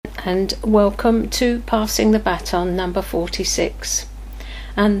and welcome to Passing the Baton number 46.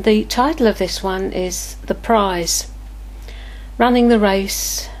 And the title of this one is The Prize. Running the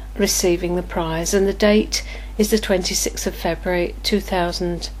race, receiving the prize, and the date is the 26th of February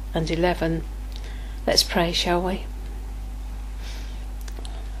 2011. Let's pray, shall we?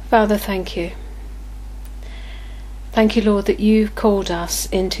 Father, thank you. Thank you, Lord, that you've called us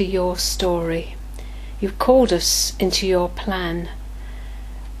into your story. You've called us into your plan.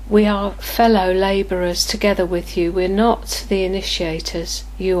 We are fellow labourers together with you. We're not the initiators,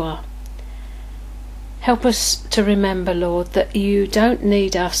 you are. Help us to remember, Lord, that you don't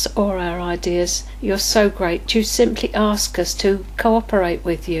need us or our ideas. You're so great. You simply ask us to cooperate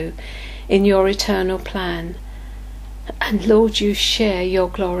with you in your eternal plan. And Lord, you share your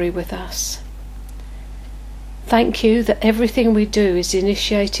glory with us. Thank you that everything we do is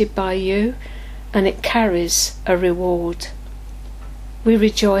initiated by you and it carries a reward. We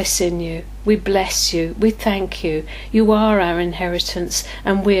rejoice in you, we bless you, we thank you. You are our inheritance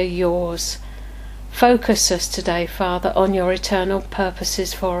and we're yours. Focus us today, Father, on your eternal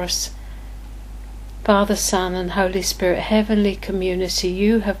purposes for us. Father, Son and Holy Spirit, heavenly community,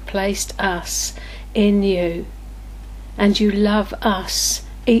 you have placed us in you and you love us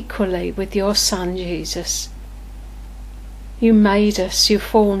equally with your Son Jesus. You made us, you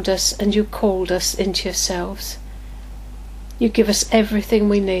formed us and you called us into yourselves. You give us everything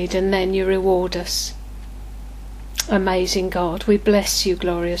we need and then you reward us. Amazing God, we bless you,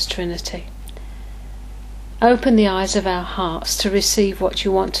 glorious Trinity. Open the eyes of our hearts to receive what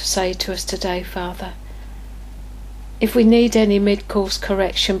you want to say to us today, Father. If we need any mid-course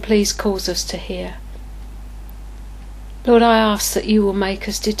correction, please cause us to hear. Lord, I ask that you will make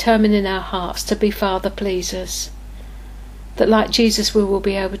us determine in our hearts to be Father pleasers. That like Jesus we will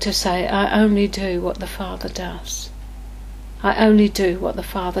be able to say, I only do what the Father does. I only do what the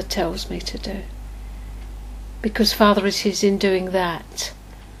Father tells me to do. Because, Father, it is in doing that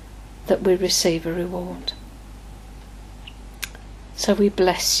that we receive a reward. So we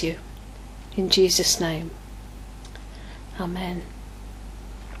bless you in Jesus' name. Amen.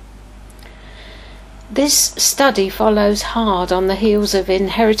 This study follows hard on the heels of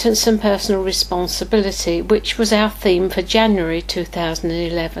Inheritance and Personal Responsibility, which was our theme for January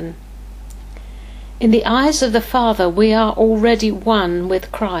 2011. In the eyes of the Father, we are already one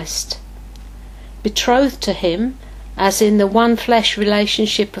with Christ, betrothed to him, as in the one flesh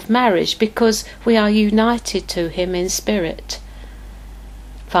relationship of marriage, because we are united to him in spirit.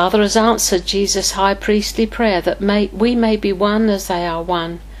 Father has answered Jesus' high priestly prayer that we may be one as they are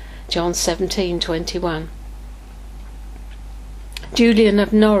one. John 17:21. Julian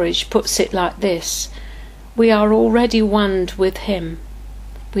of Norwich puts it like this: we are already one with him.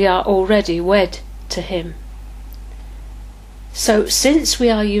 We are already wed to him. So since we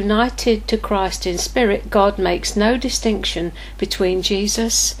are united to Christ in spirit, God makes no distinction between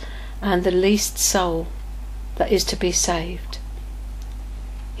Jesus and the least soul that is to be saved.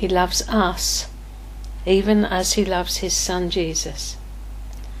 He loves us even as he loves his Son Jesus.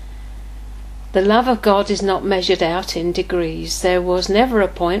 The love of God is not measured out in degrees. There was never a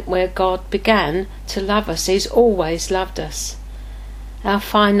point where God began to love us. He's always loved us. Our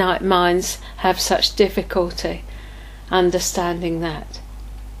finite minds have such difficulty understanding that.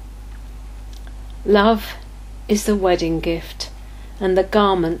 Love is the wedding gift and the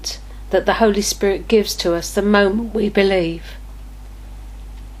garment that the Holy Spirit gives to us the moment we believe.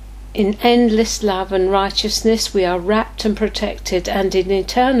 In endless love and righteousness we are wrapped and protected, and in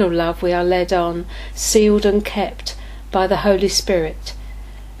eternal love we are led on, sealed and kept by the Holy Spirit,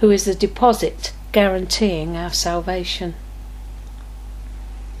 who is the deposit guaranteeing our salvation.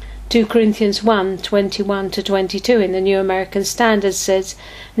 2 Corinthians 1:21-22 in the New American Standard says,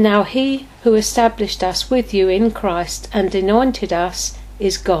 Now he who established us with you in Christ and anointed us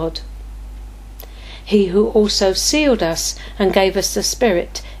is God. He who also sealed us and gave us the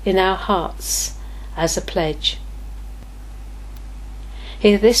Spirit in our hearts as a pledge.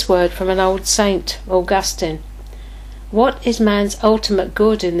 Hear this word from an old saint, Augustine. What is man's ultimate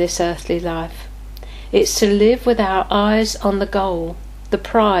good in this earthly life? It's to live with our eyes on the goal, the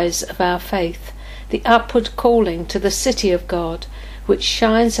prize of our faith, the upward calling to the city of God, which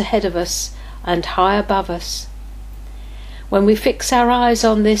shines ahead of us and high above us. When we fix our eyes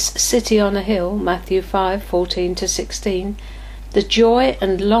on this city on a hill, Matthew 5:14-16, the joy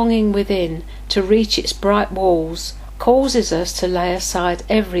and longing within to reach its bright walls causes us to lay aside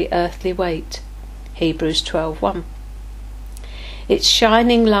every earthly weight, Hebrews 12:1. Its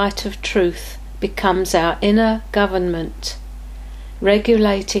shining light of truth becomes our inner government,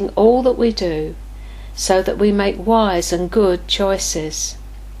 regulating all that we do so that we make wise and good choices.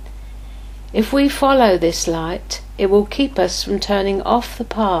 If we follow this light, it will keep us from turning off the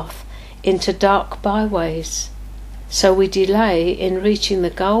path into dark byways, so we delay in reaching the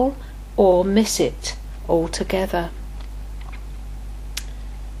goal or miss it altogether.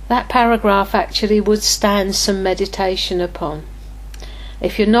 That paragraph actually would stand some meditation upon.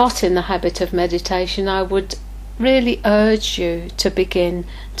 If you're not in the habit of meditation, I would really urge you to begin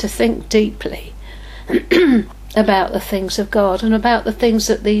to think deeply about the things of God and about the things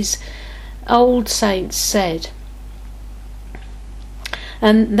that these old saints said.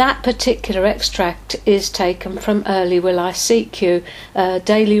 And that particular extract is taken from Early Will I Seek You, a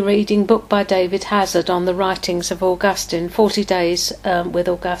daily reading book by David Hazard on the writings of Augustine. 40 Days with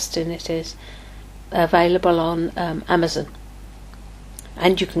Augustine it is, available on Amazon.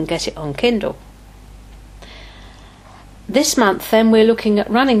 And you can get it on Kindle. This month then we're looking at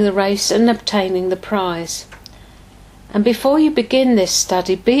running the race and obtaining the prize. And before you begin this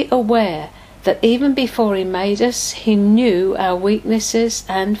study, be aware that even before he made us, he knew our weaknesses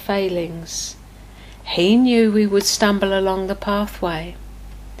and failings. He knew we would stumble along the pathway.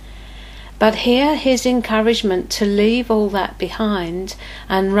 But hear his encouragement to leave all that behind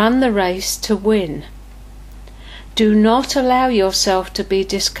and run the race to win. Do not allow yourself to be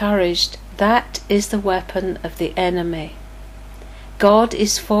discouraged. That is the weapon of the enemy. God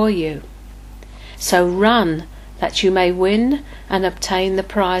is for you. So run, that you may win and obtain the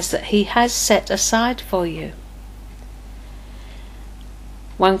prize that he has set aside for you.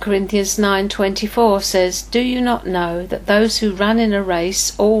 1 Corinthians 9:24 says, "Do you not know that those who run in a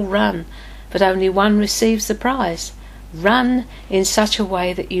race all run, but only one receives the prize? Run in such a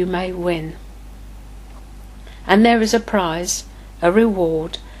way that you may win." And there is a prize, a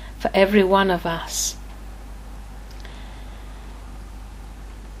reward for every one of us.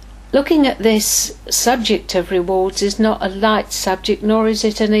 Looking at this subject of rewards is not a light subject, nor is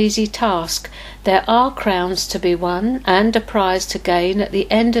it an easy task. There are crowns to be won and a prize to gain at the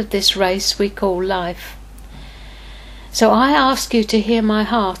end of this race we call life. So I ask you to hear my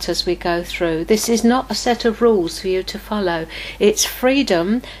heart as we go through. This is not a set of rules for you to follow. It's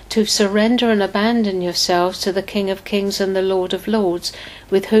freedom to surrender and abandon yourselves to the King of Kings and the Lord of Lords,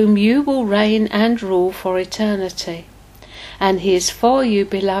 with whom you will reign and rule for eternity. And he is for you,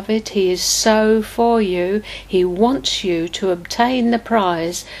 beloved. He is so for you. He wants you to obtain the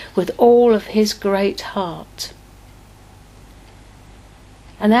prize with all of his great heart.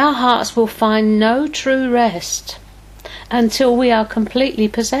 And our hearts will find no true rest until we are completely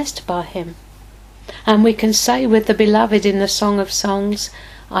possessed by him. And we can say with the beloved in the Song of Songs,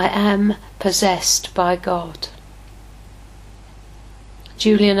 "I am possessed by God."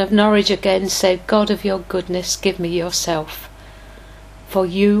 Julian of Norwich again said, "God of your goodness, give me yourself, for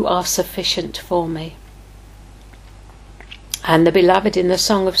you are sufficient for me." And the beloved in the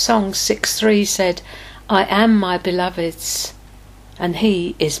Song of Songs 6:3 said, "I am my beloved's, and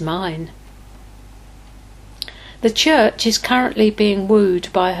he is mine." The church is currently being wooed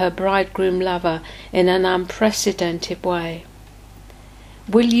by her bridegroom lover in an unprecedented way.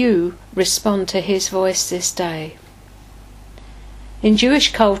 Will you respond to his voice this day? In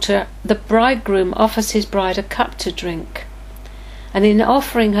Jewish culture, the bridegroom offers his bride a cup to drink. And in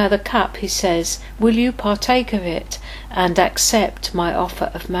offering her the cup, he says, "Will you partake of it and accept my offer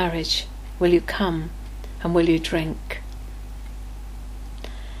of marriage? Will you come and will you drink?"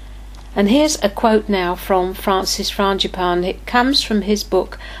 And here's a quote now from Francis Frangipane. It comes from his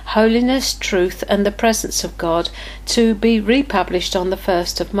book Holiness, Truth and the Presence of God, to be republished on the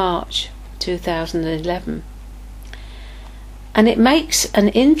 1st of March 2011. And it makes an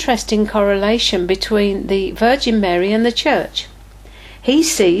interesting correlation between the Virgin Mary and the Church. He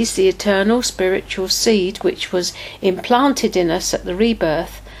sees the eternal spiritual seed which was implanted in us at the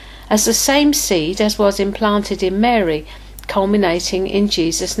rebirth as the same seed as was implanted in Mary, culminating in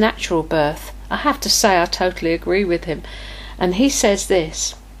Jesus' natural birth. I have to say I totally agree with him. And he says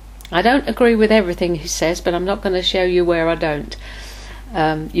this. I don't agree with everything he says, but I'm not going to show you where I don't.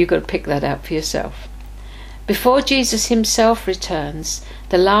 You've got to pick that out for yourself. Before Jesus himself returns,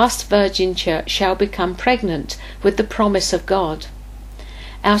 the last virgin church shall become pregnant with the promise of God.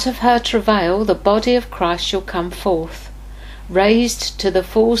 Out of her travail the body of Christ shall come forth, raised to the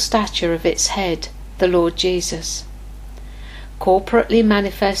full stature of its head, the Lord Jesus. Corporately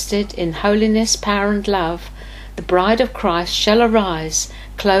manifested in holiness, power and love, the bride of Christ shall arise,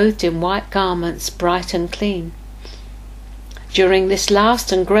 clothed in white garments, bright and clean. During this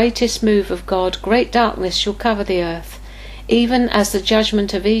last and greatest move of God, great darkness shall cover the earth. Even as the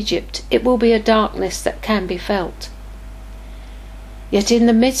judgment of Egypt, it will be a darkness that can be felt. Yet in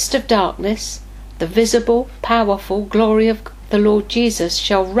the midst of darkness, the visible, powerful glory of the Lord Jesus,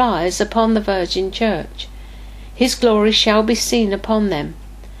 shall rise upon the Virgin Church. His glory shall be seen upon them.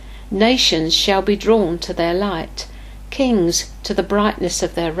 Nations shall be drawn to their light, kings to the brightness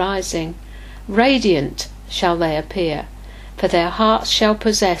of their rising. Radiant shall they appear, for their hearts shall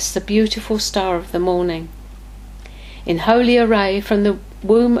possess the beautiful star of the morning. In holy array from the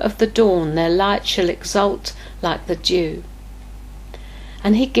womb of the dawn their light shall exult like the dew.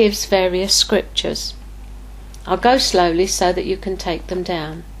 And he gives various scriptures. I'll go slowly so that you can take them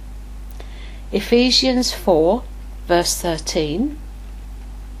down. Ephesians 4, verse 13.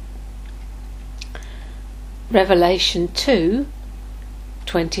 Revelation 2,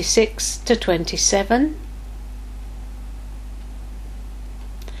 26 to 27.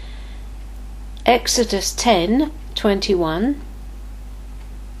 Exodus 10, 21.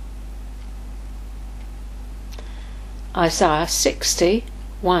 Isaiah 60,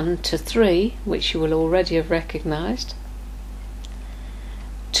 1 to 3, which you will already have recognised.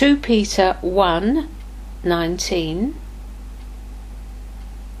 2 Peter 1, 19.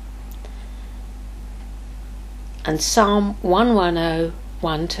 And Psalm 110,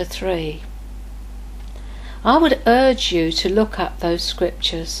 1 to 3. I would urge you to look up those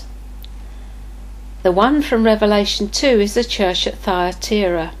scriptures. The one from Revelation 2 is the church at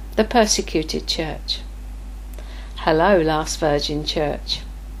Thyatira, the persecuted church. Hello, last Virgin Church.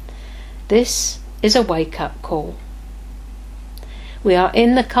 This is a wake-up call. We are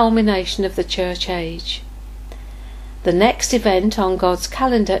in the culmination of the church age. The next event on God's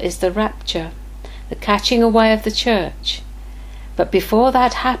calendar is the rapture, the catching away of the church. But before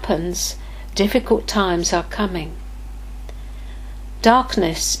that happens, difficult times are coming.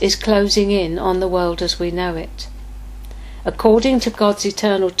 Darkness is closing in on the world as we know it. According to God's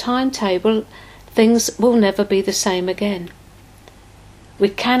eternal timetable, things will never be the same again. We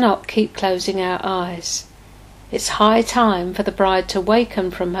cannot keep closing our eyes. It's high time for the bride to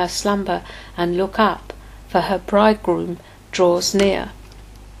waken from her slumber and look up, for her bridegroom draws near.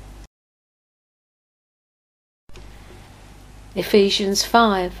 Ephesians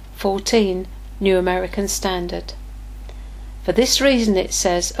 5:14, New American Standard. For this reason it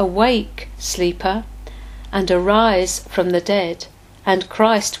says, "Awake, sleeper, and arise from the dead, and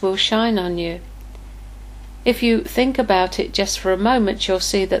Christ will shine on you." If you think about it just for a moment, you'll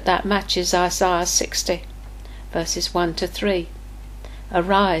see that that matches Isaiah 60, verses 1 to 3.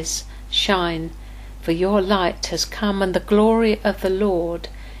 Arise, shine, for your light has come, and the glory of the Lord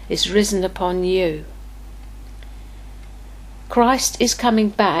is risen upon you. Christ is coming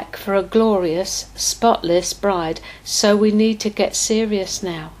back for a glorious, spotless bride, so we need to get serious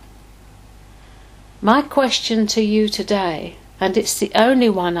now. My question to you today, and it's the only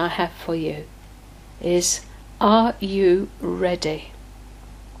one I have for you, is, are you ready?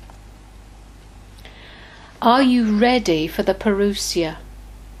 Are you ready for the parousia,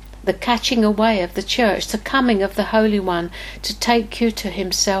 the catching away of the church, the coming of the Holy One to take you to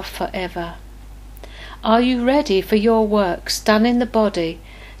himself forever? Are you ready for your works done in the body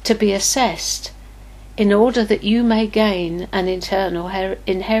to be assessed in order that you may gain an eternal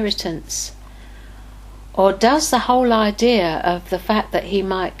inheritance? Or does the whole idea of the fact that he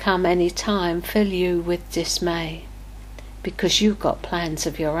might come any time fill you with dismay because you've got plans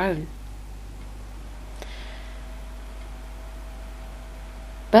of your own?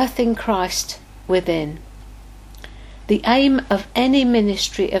 Birthing Christ within. The aim of any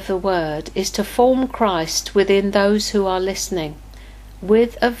ministry of the word is to form Christ within those who are listening,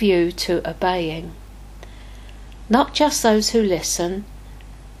 with a view to obeying. Not just those who listen,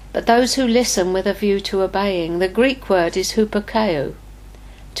 but those who listen with a view to obeying. The Greek word is hupakeo,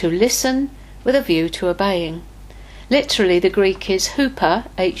 to listen with a view to obeying. Literally the Greek is hupa,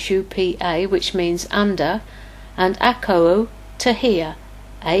 H-U-P-A, which means under, and akou, to hear,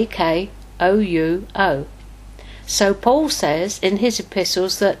 A-K-O-U-O. So Paul says in his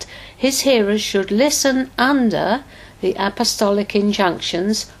epistles that his hearers should listen under the apostolic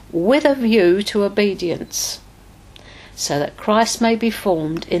injunctions with a view to obedience, so that Christ may be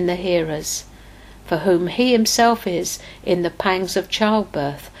formed in the hearers, for whom he himself is in the pangs of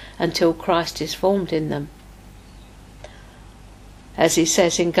childbirth until Christ is formed in them. As he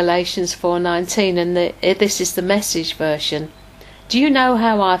says in Galatians 4:19, and this is the Message version, do you know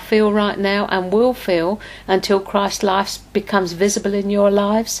how I feel right now and will feel until Christ's life becomes visible in your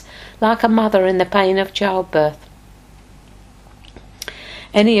lives? Like a mother in the pain of childbirth.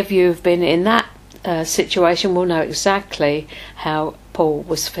 Any of you who've been in that situation will know exactly how Paul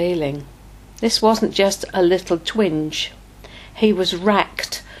was feeling. This wasn't just a little twinge. He was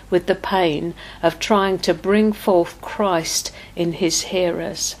racked with the pain of trying to bring forth Christ in his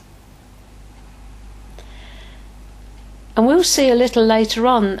hearers. And we'll see a little later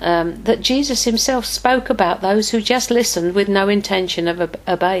on that Jesus himself spoke about those who just listened with no intention of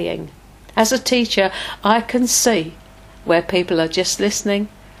obeying. As a teacher, I can see where people are just listening.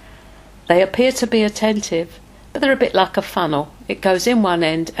 They appear to be attentive, but they're a bit like a funnel. It goes in one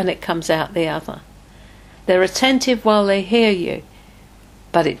end and it comes out the other. They're attentive while they hear you,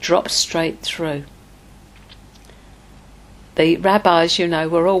 but it drops straight through. The rabbis,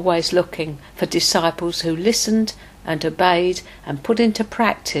 were always looking for disciples who listened and obeyed and put into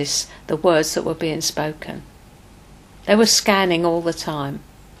practice the words that were being spoken. They were scanning all the time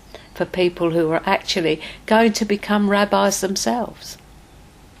for people who were actually going to become rabbis themselves.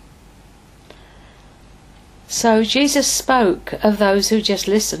 So Jesus spoke of those who just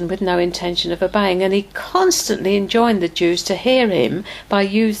listened with no intention of obeying, and he constantly enjoined the Jews to hear him by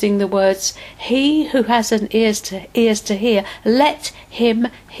using the words, "He who has an ears to hear, let him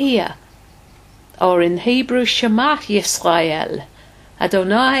hear." Or in Hebrew, "Shema Yisrael,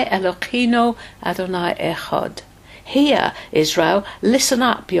 Adonai Eloheinu, Adonai Echad." Hear, Israel, listen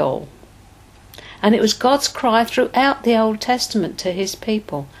up, y'all. And it was God's cry throughout the Old Testament to his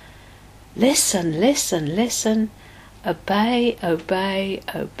people. Listen, listen, listen, obey, obey,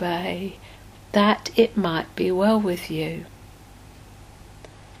 obey, that it might be well with you.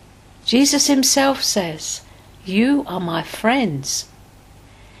 Jesus himself says, "You are my friends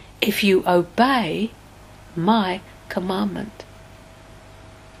if you obey my commandment."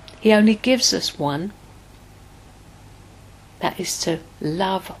 He only gives us one. That is to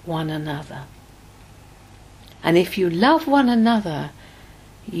love one another. And if you love one another,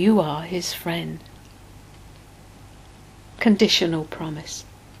 you are his friend. Conditional promise.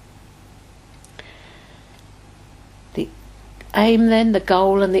 The aim then, the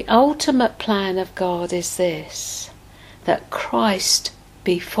goal and the ultimate plan of God is this, that Christ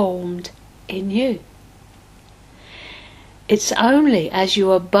be formed in you. It's only as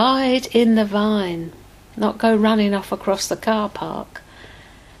you abide in the vine, not go running off across the car park.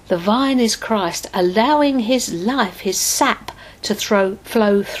 The vine is Christ, allowing his life, his sap, to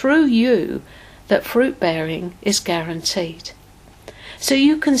flow through you, that fruit bearing is guaranteed. So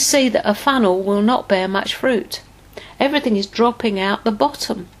you can see that a funnel will not bear much fruit. Everything is dropping out the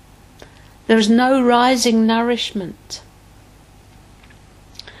bottom. There is no rising nourishment.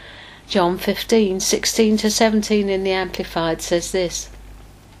 John 15:16-17 in the Amplified says this: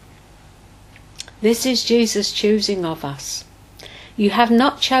 "This is Jesus choosing of us. You have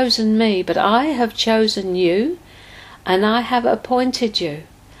not chosen me, but I have chosen you, and I have appointed you.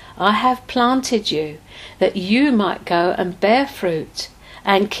 I have planted you, that you might go and bear fruit,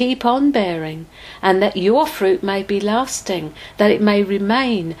 and keep on bearing, and that your fruit may be lasting, that it may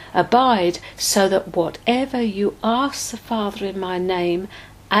remain, abide, so that whatever you ask the Father in my name,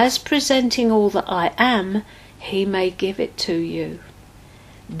 as presenting all that I am, he may give it to you.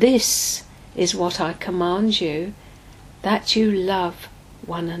 This is what I command you, that you love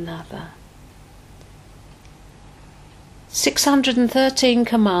one another." 613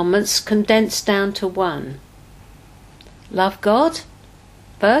 commandments condensed down to one. Love God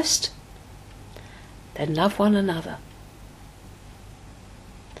first, then love one another.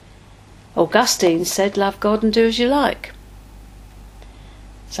 Augustine said, "Love God and do as you like."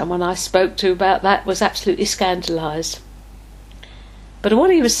 Someone I spoke to about that was absolutely scandalised. But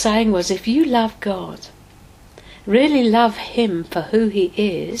what he was saying was, if you love God, really love him for who he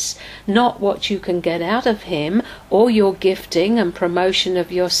is, not what you can get out of him, or your gifting and promotion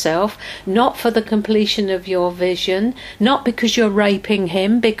of yourself, not for the completion of your vision, not because you're raping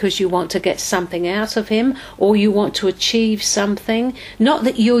him because you want to get something out of him, or you want to achieve something, not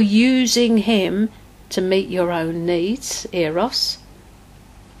that you're using him to meet your own needs, eros.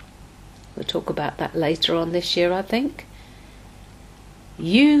 We'll talk about that later on this year, I think.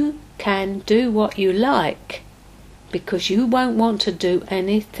 You can do what you like, because you won't want to do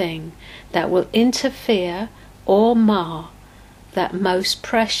anything that will interfere or mar that most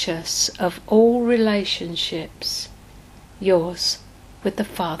precious of all relationships, yours with the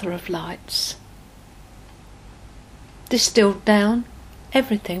Father of lights. Distilled down,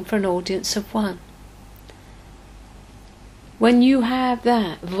 everything for an audience of one. When you have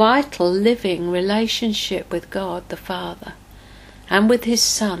that vital living relationship with God the Father, and with his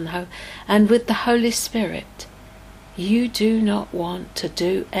Son, and with the Holy Spirit, you do not want to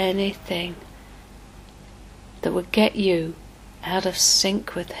do anything that would get you out of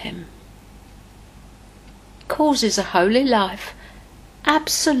sync with him. Causes a holy life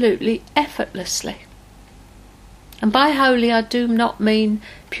absolutely effortlessly. And by holy I do not mean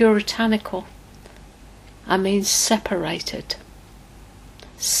puritanical. I mean separated.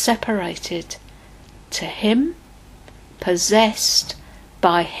 Separated to him, possessed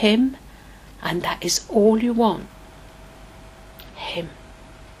by Him, and that is all you want. Him.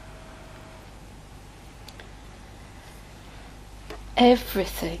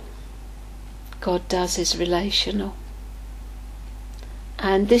 Everything God does is relational.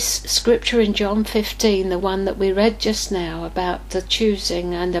 And this scripture in John 15, the one that we read just now about the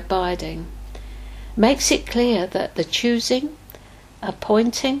choosing and abiding, makes it clear that the choosing,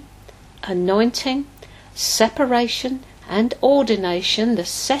 appointing, anointing, separation and ordination, the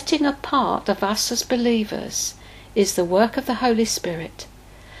setting apart of us as believers, is the work of the Holy Spirit.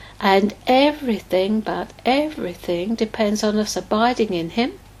 And everything but everything depends on us abiding in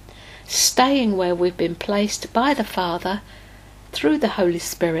Him, staying where we've been placed by the Father through the Holy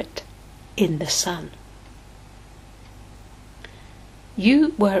Spirit in the Son.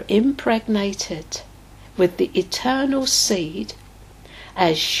 You were impregnated with the eternal seed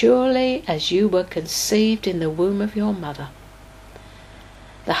as surely as you were conceived in the womb of your mother.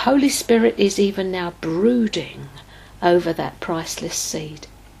 The Holy Spirit is even now brooding over that priceless seed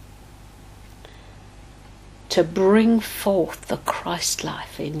to bring forth the Christ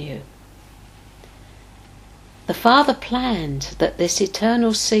life in you. The Father planned that this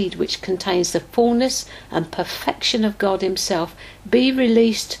eternal seed, which contains the fullness and perfection of God Himself, be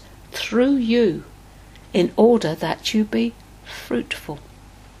released through you in order that you be fruitful.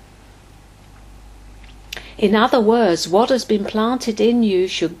 In other words, what has been planted in you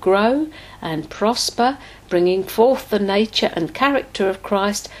should grow and prosper, bringing forth the nature and character of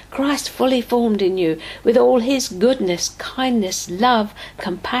Christ, Christ fully formed in you, with all His goodness, kindness, love,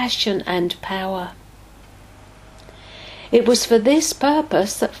 compassion and power. It was for this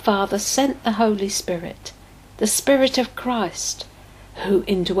purpose that Father sent the Holy Spirit, the Spirit of Christ, who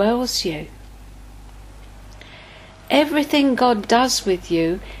indwells you. Everything God does with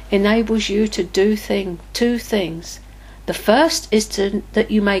you enables you to do two things. The first is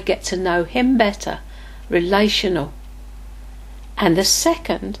that you may get to know Him better, relational. And the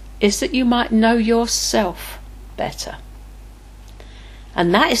second is that you might know yourself better.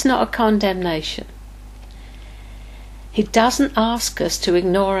 And that is not a condemnation. He doesn't ask us to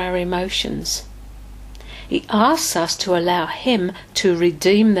ignore our emotions. He asks us to allow Him to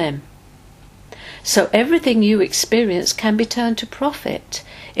redeem them. So everything you experience can be turned to profit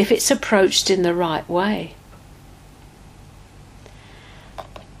if it's approached in the right way.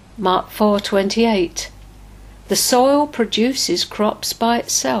 Mark 4:28. The soil produces crops by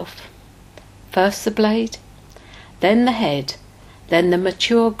itself. First the blade, then the head, then the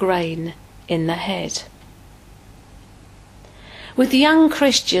mature grain in the head. With young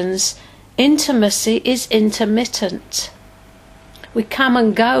Christians, intimacy is intermittent. We come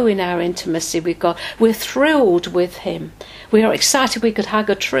and go in our intimacy with God. We're thrilled with Him. We are excited we could hug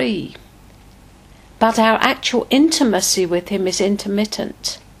a tree. But our actual intimacy with Him is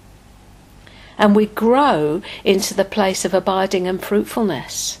intermittent. And we grow into the place of abiding and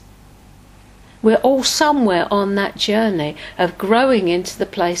fruitfulness. We're all somewhere on that journey of growing into the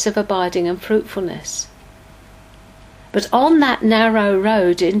place of abiding and fruitfulness. But on that narrow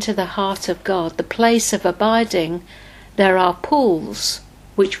road into the heart of God, the place of abiding, there are pulls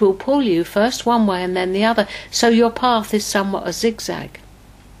which will pull you first one way and then the other, so your path is somewhat a zigzag.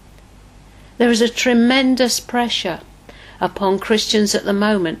 There is a tremendous pressure upon Christians at the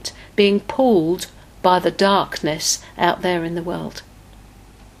moment being pulled by the darkness out there in the world.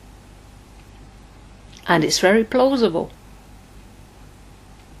 And it's very plausible.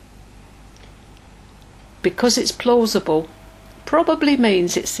 Because it's plausible, probably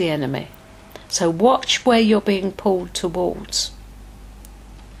means it's the enemy. So watch where you're being pulled towards.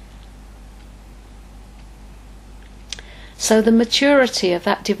 So the maturity of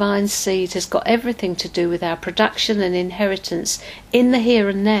that divine seed has got everything to do with our production and inheritance in the here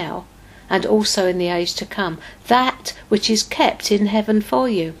and now, and also in the age to come. That which is kept in heaven for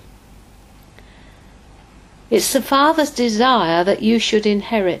you. It's the Father's desire that you should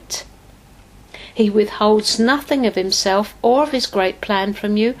inherit. He withholds nothing of Himself or of His great plan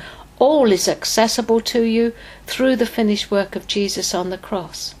from you. All is accessible to you through the finished work of Jesus on the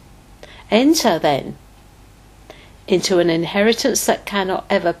cross. Enter then into an inheritance that cannot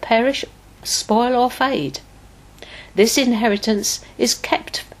ever perish, spoil or fade. This inheritance is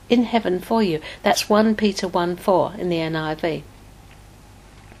kept in heaven for you. That's 1 Peter 1:4 in the NIV.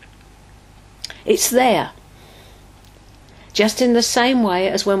 It's there. Just in the same way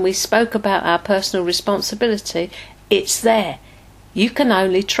as when we spoke about our personal responsibility, it's there. You can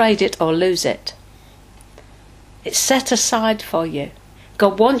only trade it or lose it. It's set aside for you.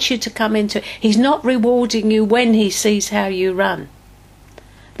 God wants you to come into it. He's not rewarding you when He sees how you run.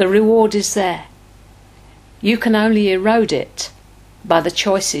 The reward is there. You can only erode it by the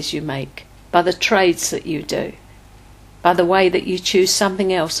choices you make, by the trades that you do, by the way that you choose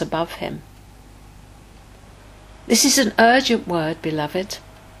something else above him. This is an urgent word, beloved.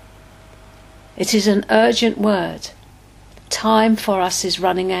 It is an urgent word. Time for us is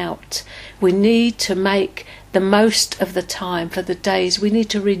running out. We need to make the most of the time for the days. We need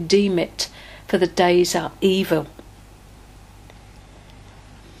to redeem it, for the days are evil.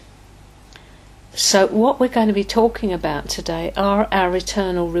 So what we're going to be talking about today are our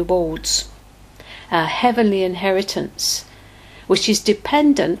eternal rewards, our heavenly inheritance, which is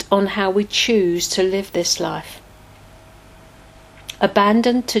dependent on how we choose to live this life.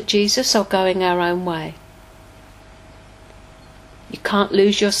 Abandoned to Jesus or going our own way. You can't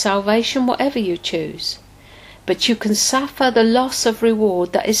lose your salvation whatever you choose, but you can suffer the loss of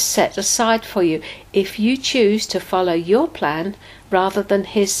reward that is set aside for you if you choose to follow your plan rather than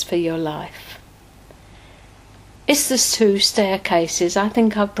his for your life. It's the 2 staircases. I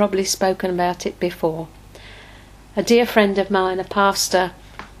think I've probably spoken about it before. A dear friend of mine, a pastor,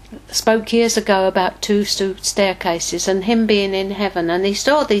 spoke years ago about 2 staircases and him being in heaven, and he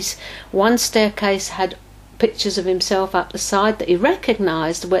saw these. One staircase had pictures of himself up the side that he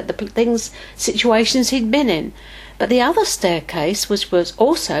recognised where the situations he'd been in, but the other staircase, which was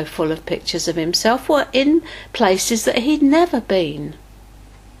also full of pictures of himself, were in places that he'd never been.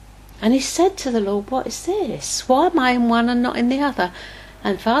 And he said to the Lord, what is this? Why am I in one and not in the other?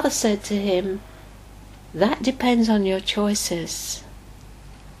 And Father said to him, that depends on your choices.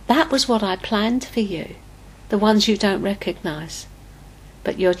 That was what I planned for you, the ones you don't recognise.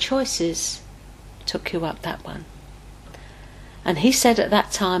 But your choices took you up that one. And he said at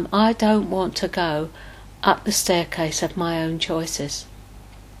that time, I don't want to go up the staircase of my own choices.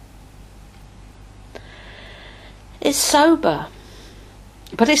 It's sober,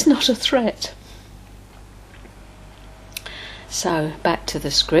 but it's not a threat. So back to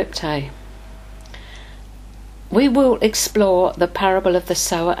the script, We will explore the parable of the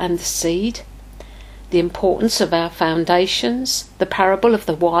sower and the seed, the importance of our foundations, the parable of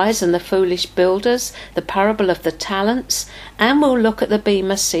the wise and the foolish builders, the parable of the talents, and we'll look at the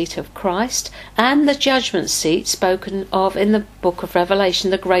bema seat of Christ and the judgment seat spoken of in the book of Revelation,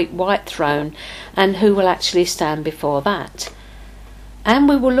 the great white throne, and who will actually stand before that. And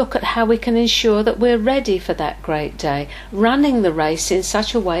we will look at how we can ensure that we're ready for that great day, running the race in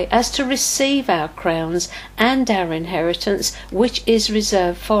such a way as to receive our crowns and our inheritance, which is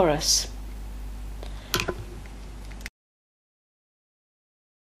reserved for us.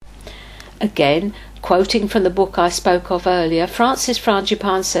 Again, quoting from the book I spoke of earlier, Francis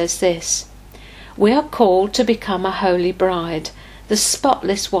Frangipane says this: we are called to become a holy bride, the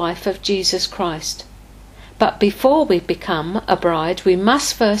spotless wife of Jesus Christ. But before we become a bride, we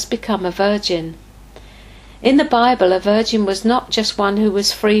must first become a virgin. In the Bible, a virgin was not just one who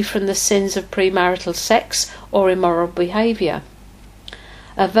was free from the sins of premarital sex or immoral behaviour.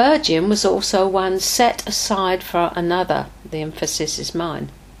 A virgin was also one set aside for another. The emphasis is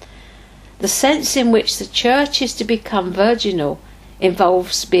mine. The sense in which the church is to become virginal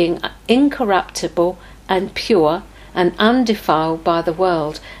involves being incorruptible and pure and undefiled by the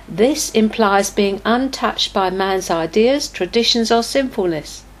world. This implies being untouched by man's ideas, traditions or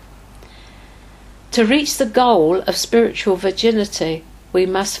sinfulness. To reach the goal of spiritual virginity, we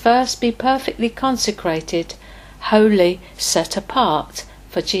must first be perfectly consecrated, holy, set apart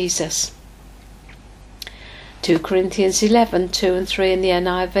for Jesus. 2 Corinthians 11:2 and 3 in the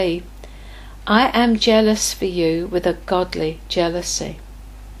NIV. I am jealous for you with a godly jealousy.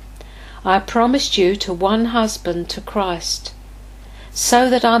 I promised you to one husband, to Christ, so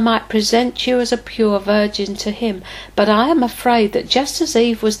that I might present you as a pure virgin to him. But I am afraid that just as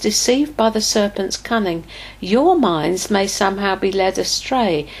Eve was deceived by the serpent's cunning, your minds may somehow be led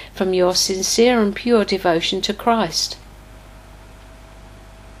astray from your sincere and pure devotion to Christ.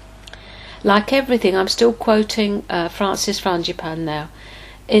 Like everything, I'm still quoting Francis Frangipane now.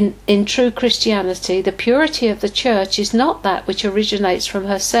 In true Christianity, the purity of the church is not that which originates from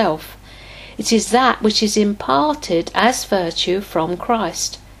herself. It is that which is imparted as virtue from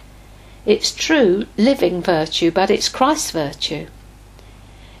Christ. It's true living virtue, but it's Christ's virtue.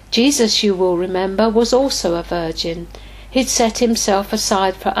 Jesus, you will remember, was also a virgin. He'd set himself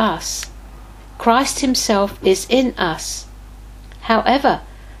aside for us. Christ himself is in us. However,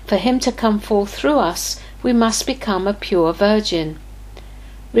 for him to come forth through us, we must become a pure virgin.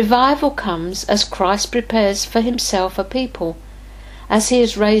 Revival comes as Christ prepares for himself a people. As he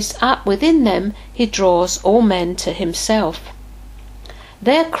is raised up within them, he draws all men to himself.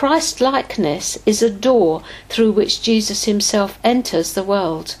 Their Christ-likeness is a door through which Jesus himself enters the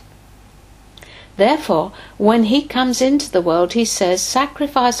world. Therefore, when he comes into the world, he says,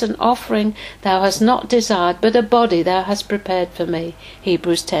 "Sacrifice and offering thou hast not desired, but a body thou hast prepared for me."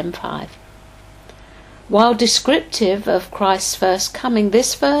 Hebrews 10:5. While descriptive of Christ's first coming,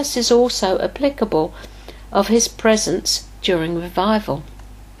 this verse is also applicable of his presence during revival.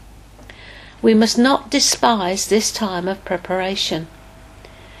 We must not despise this time of preparation.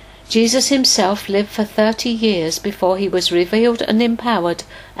 Jesus himself lived for 30 years before he was revealed and empowered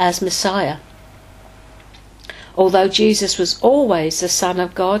as Messiah. Although Jesus was always the Son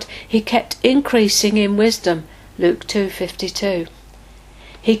of God, he kept increasing in wisdom. Luke 2:52.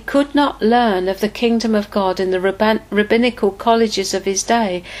 He could not learn of the kingdom of God in the rabbinical colleges of his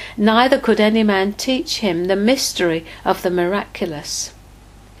day, neither could any man teach him the mystery of the miraculous.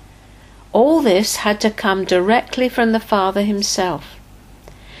 All this had to come directly from the Father himself.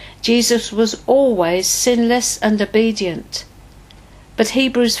 Jesus was always sinless and obedient. But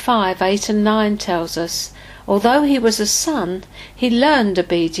Hebrews 5:8 and 9 tells us, although he was a son, he learned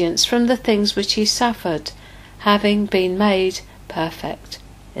obedience from the things which he suffered, having been made perfect.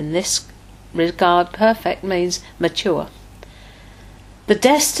 In this regard, perfect means mature. The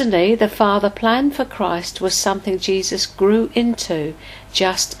destiny the Father planned for Christ was something Jesus grew into,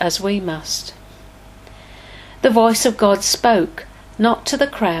 just as we must. The voice of God spoke, not to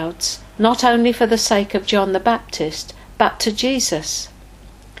the crowds, not only for the sake of John the Baptist, but to Jesus.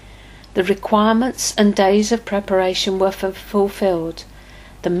 The requirements and days of preparation were fulfilled.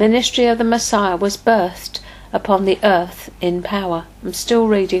 The ministry of the Messiah was birthed upon the earth in power. I'm still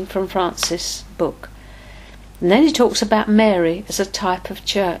reading from Francis' book. And then he talks about Mary as a type of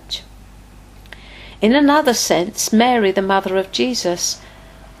church. In another sense, Mary, the mother of Jesus,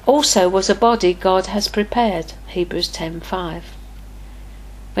 also was a body God has prepared. Hebrews 10:5.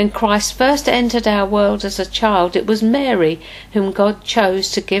 When Christ first entered our world as a child, it was Mary whom God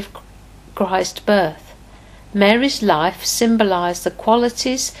chose to give Christ birth. Mary's life symbolized the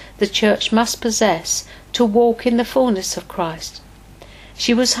qualities the church must possess to walk in the fullness of Christ.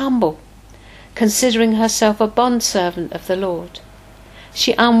 She was humble, considering herself a bondservant of the Lord.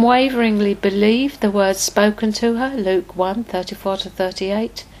 She unwaveringly believed the words spoken to her, Luke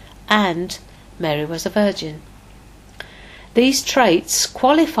 1:34-38, and Mary was a virgin. These traits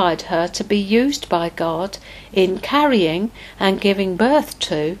qualified her to be used by God in carrying and giving birth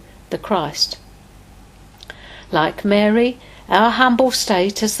to the Christ. Like Mary, our humble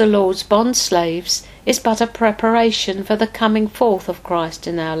state as the Lord's bond slaves is but a preparation for the coming forth of Christ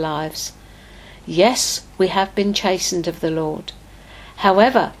in our lives. Yes, we have been chastened of the Lord.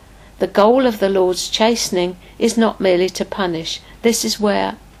 However, the goal of the Lord's chastening is not merely to punish. This is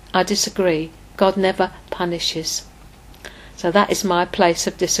where I disagree. God never punishes. So that is my place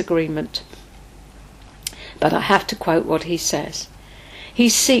of disagreement. But I have to quote what he says. He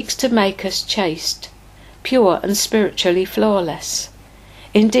seeks to make us chaste, pure and spiritually flawless.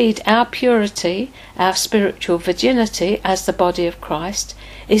 Indeed, our purity, our spiritual virginity as the body of Christ,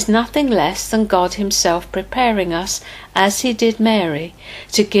 is nothing less than God himself preparing us, as he did Mary,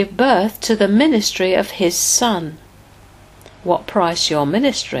 to give birth to the ministry of his Son. What price your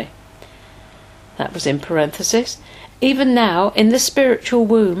ministry? That was in parenthesis. Even now, in the spiritual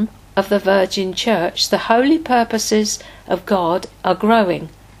womb of the Virgin Church, the holy purposes of God are growing,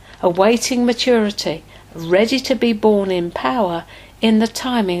 awaiting maturity, ready to be born in power in the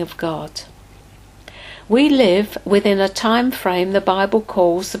timing of God. We live within a time frame the Bible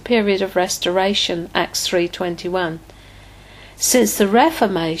calls the period of restoration, Acts 3:21. Since the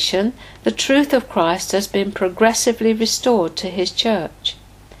Reformation, the truth of Christ has been progressively restored to his church.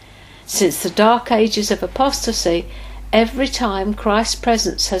 Since the dark ages of apostasy, every time Christ's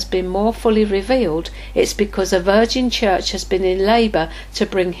presence has been more fully revealed, it's because a virgin church has been in labour to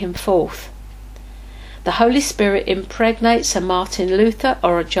bring him forth. The Holy Spirit impregnates a Martin Luther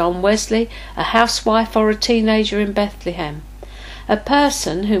or a John Wesley, a housewife or a teenager in Bethlehem, a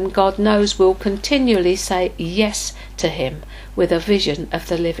person whom God knows will continually say yes to him with a vision of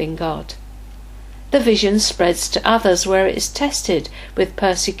the living God. The vision spreads to others where it is tested with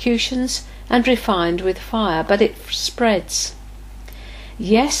persecutions and refined with fire, but it spreads.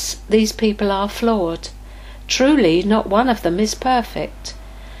 Yes, these people are flawed. Truly, not one of them is perfect.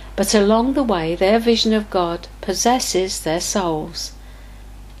 But along the way, their vision of God possesses their souls.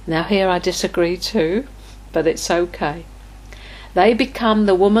 Now here I disagree too, but it's okay. They become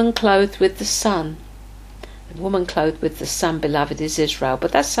the woman clothed with the sun. The woman clothed with the sun, beloved, is Israel,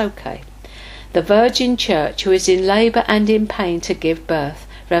 but that's okay. The virgin church who is in labour and in pain to give birth.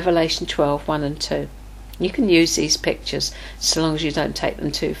 Revelation 12:1 and 2. You can use these pictures so long as you don't take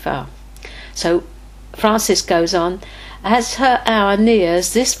them too far. So Francis goes on, As her hour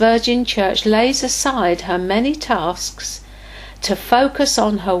nears, this Virgin Church lays aside her many tasks to focus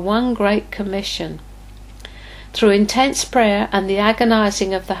on her one great commission. Through intense prayer and the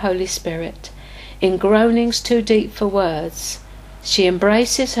agonizing of the Holy Spirit, in groanings too deep for words, she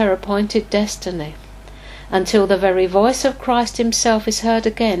embraces her appointed destiny, until the very voice of Christ himself is heard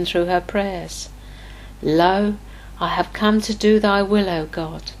again through her prayers. Lo, I have come to do thy will, O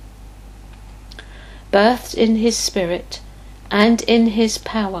God. Birthed in his spirit and in his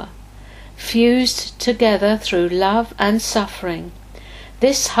power, fused together through love and suffering,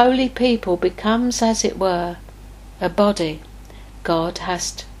 this holy people becomes, as it were, a body God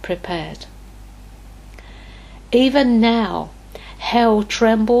hast prepared. Even now hell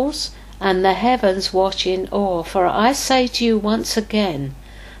trembles and the heavens watch in awe, for I say to you once again,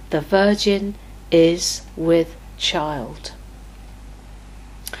 the Virgin is with child.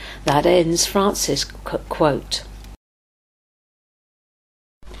 That ends Francis' quote.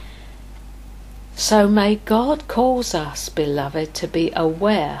 So may God cause us, beloved, to be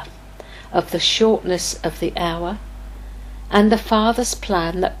aware of the shortness of the hour and the Father's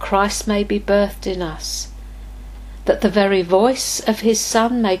plan that Christ may be birthed in us, that the very voice of his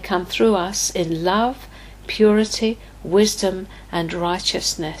Son may come through us in love, purity, wisdom and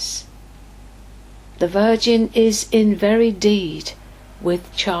righteousness. The Virgin is in very deed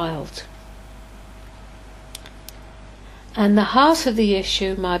with child. And the heart of the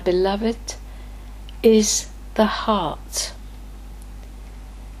issue, my beloved, is the heart.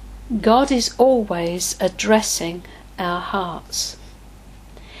 God is always addressing our hearts.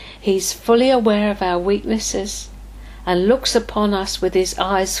 He's fully aware of our weaknesses and looks upon us with his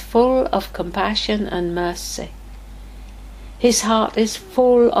eyes full of compassion and mercy. His heart is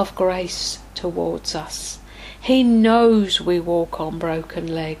full of grace towards us. He knows we walk on broken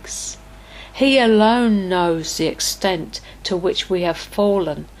legs. He alone knows the extent to which we have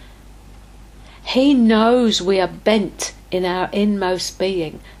fallen. He knows we are bent in our inmost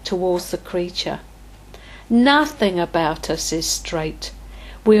being towards the creature. Nothing about us is straight.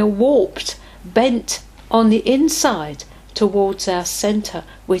 We are warped, bent on the inside towards our centre,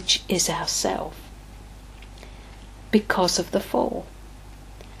 which is ourself, because of the fall.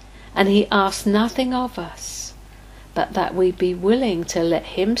 And he asks nothing of us but that we be willing to let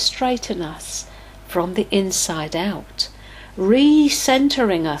him straighten us from the inside out,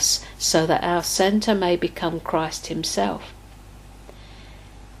 re-centering us so that our centre may become Christ himself.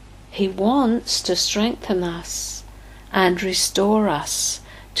 He wants to strengthen us and restore us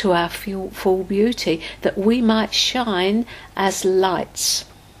to our full beauty, that we might shine as lights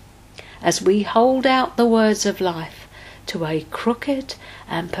as we hold out the words of life to a crooked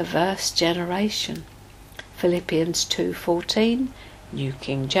and perverse generation. Philippians 2:14, New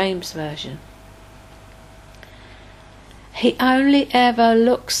King James Version. He only ever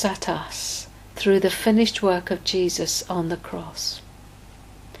looks at us through the finished work of Jesus on the cross.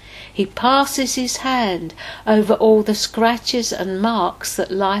 He passes his hand over all the scratches and marks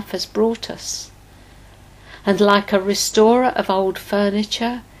that life has brought us. And like a restorer of old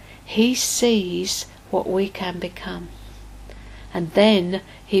furniture, he sees what we can become. And then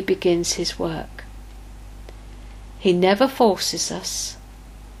he begins his work. He never forces us,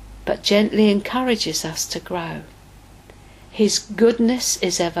 but gently encourages us to grow. His goodness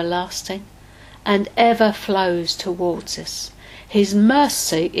is everlasting and ever flows towards us. His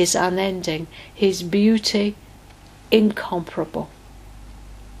mercy is unending, his beauty incomparable.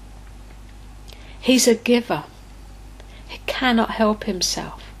 He's a giver. He cannot help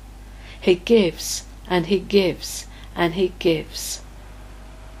himself. He gives and he gives and he gives.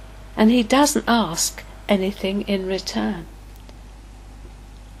 And he doesn't ask anything in return.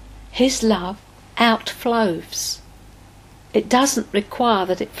 His love outflows. It doesn't require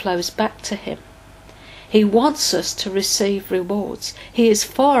that it flows back to him. He wants us to receive rewards. He is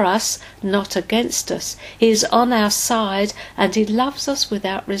for us, not against us. He is on our side, and he loves us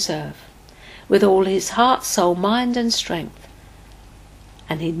without reserve, with all his heart, soul, mind and strength.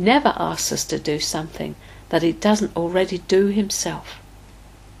 And he never asks us to do something that he doesn't already do himself.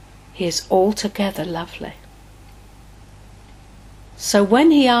 He is altogether lovely. So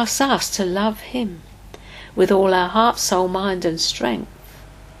when he asks us to love him with all our heart, soul, mind and strength,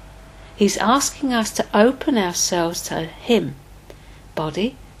 he's asking us to open ourselves to him,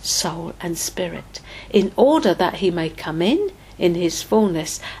 body, soul and spirit, in order that he may come in his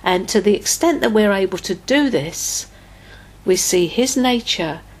fullness. And to the extent that we're able to do this, we see his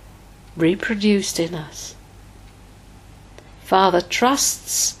nature reproduced in us. Father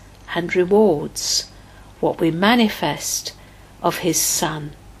trusts and rewards what we manifest of his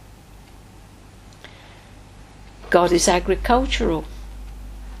Son. God is agricultural.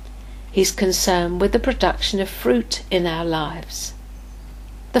 He's concerned with the production of fruit in our lives,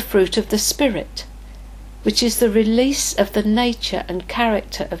 the fruit of the Spirit, which is the release of the nature and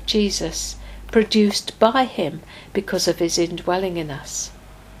character of Jesus, produced by him because of his indwelling in us.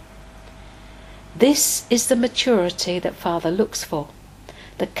 This is the maturity that Father looks for.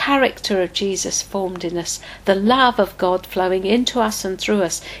 The character of Jesus formed in us, the love of God flowing into us and through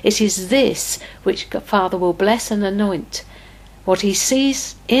us. It is this which Father will bless and anoint. What he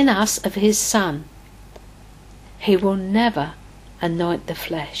sees in us of his Son, he will never anoint the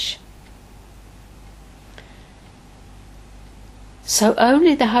flesh. So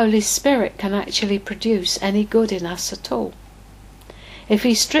only the Holy Spirit can actually produce any good in us at all. If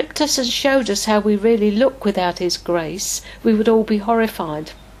he stripped us and showed us how we really look without his grace, we would all be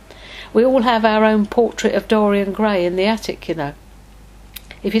horrified. We all have our own portrait of Dorian Gray in the attic, you know.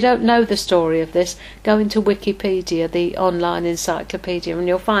 If you don't know the story of this, go into Wikipedia, the online encyclopedia, and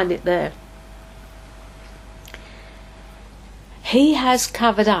you'll find it there. He has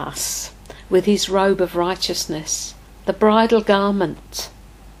covered us with his robe of righteousness, the bridal garment,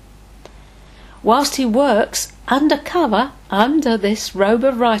 whilst he works undercover, under this robe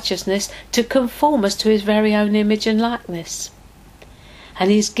of righteousness, to conform us to his very own image and likeness. And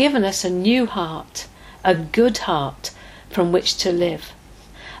he's given us a new heart, a good heart from which to live,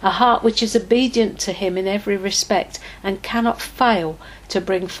 a heart which is obedient to him in every respect and cannot fail to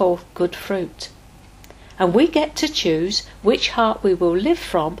bring forth good fruit. And we get to choose which heart we will live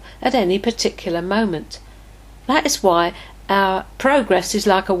from at any particular moment. That is why our progress is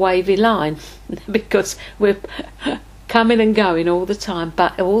like a wavy line, because we're coming and going all the time,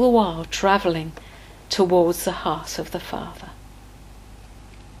 but all the while travelling towards the heart of the Father.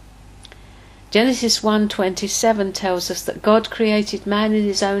 Genesis 1:27 tells us that God created man in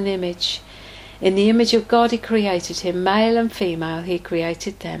his own image. In the image of God he created him, male and female he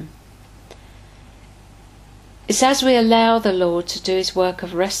created them. It's as we allow the Lord to do his work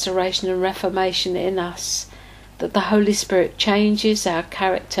of restoration and reformation in us that the Holy Spirit changes our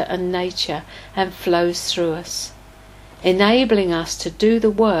character and nature and flows through us, enabling us to do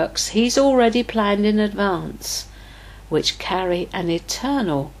the works he's already planned in advance, which carry an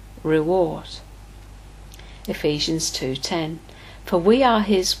eternal reward. Ephesians 2:10. For we are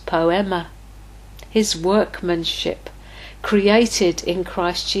his poema, his workmanship, created in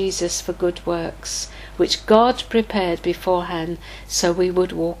Christ Jesus for good works, which God prepared beforehand so we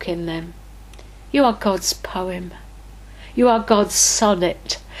would walk in them. You are God's poem. You are God's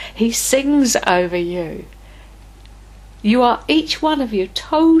sonnet. He sings over you. You are, each one of you,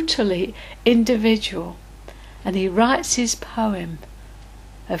 totally individual, and he writes his poem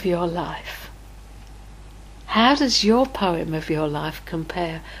of your life. How does your poem of your life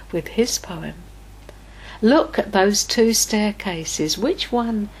compare with his poem? Look at those two staircases. Which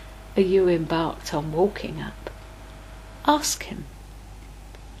one are you embarked on walking up? Ask him,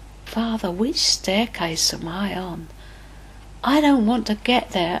 Father, which staircase am I on? I don't want to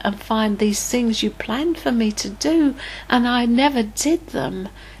get there and find these things you planned for me to do, and I never did them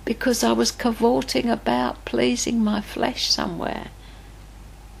because I was cavorting about pleasing my flesh somewhere,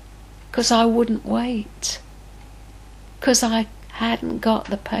 because I wouldn't wait, because I hadn't got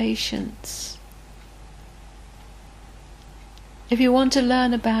the patience. If you want to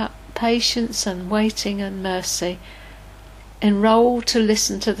learn about patience and waiting and mercy, enroll to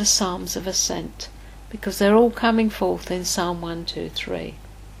listen to the Psalms of Ascent, because they're all coming forth in Psalm 1, 2, 3,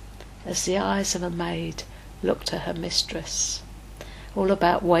 as the eyes of a maid look to her mistress. All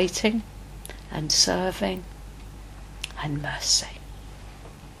about waiting and serving and mercy.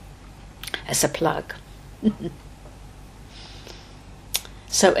 As a plug.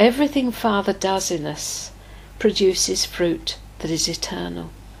 So everything Father does in us produces fruit that is eternal.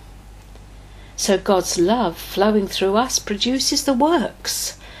 So God's love flowing through us produces the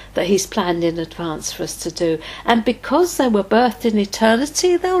works that he's planned in advance for us to do. And because they were birthed in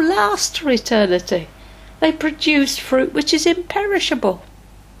eternity, they'll last for eternity. They produce fruit which is imperishable.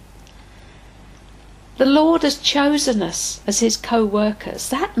 The Lord has chosen us as his co-workers.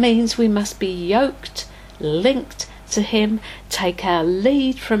 That means we must be yoked, linked to him, take our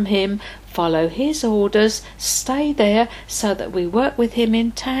lead from him, follow his orders, stay there so that we work with him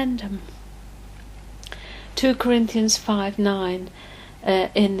in tandem. 2 Corinthians 5:9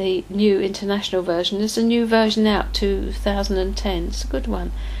 in the New International Version. There's a new version out, 2010. It's a good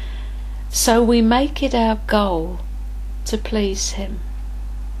one. So we make it our goal to please him,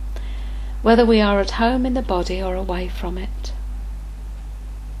 whether we are at home in the body or away from it.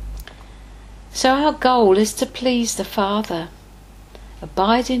 So our goal is to please the Father,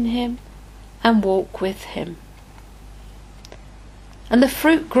 abide in him and walk with him. And the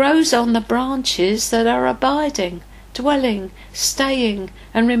fruit grows on the branches that are abiding, dwelling, staying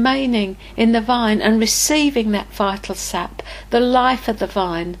and remaining in the vine and receiving that vital sap, the life of the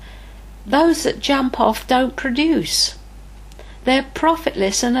vine. Those that jump off don't produce. They're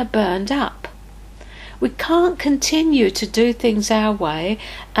profitless and are burned up. We can't continue to do things our way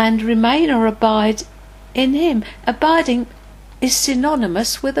and remain or abide in him. Abiding is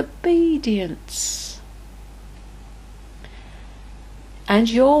synonymous with obedience. And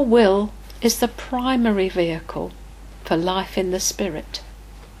your will is the primary vehicle for life in the Spirit,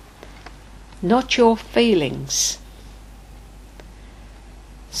 not your feelings.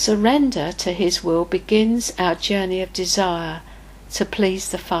 Surrender to his will begins our journey of desire to please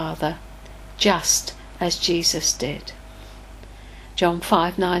the Father, just as Jesus did. John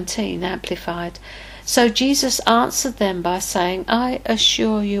 5:19, Amplified. So Jesus answered them by saying, I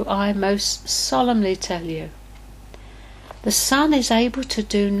assure you, I most solemnly tell you, the Son is able to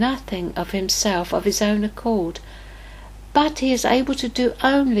do nothing of himself of his own accord, but he is able to do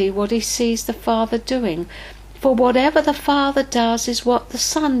only what he sees the Father doing. For whatever the Father does is what the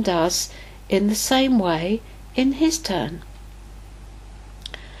Son does in the same way in his turn.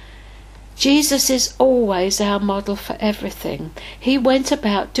 Jesus is always our model for everything. He went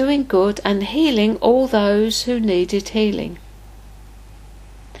about doing good and healing all those who needed healing.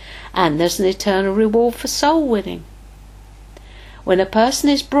 And there's an eternal reward for soul winning. When a person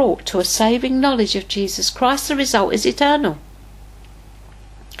is brought to a saving knowledge of Jesus Christ, the result is eternal.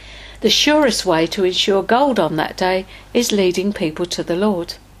 The surest way to ensure gold on that day is leading people to the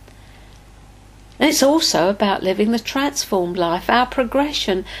Lord. And it's also about living the transformed life, our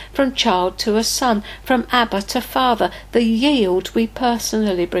progression from child to a son, from Abba to Father, the yield we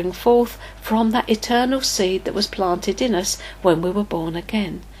personally bring forth from that eternal seed that was planted in us when we were born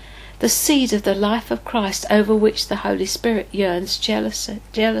again. The seed of the life of Christ over which the Holy Spirit yearns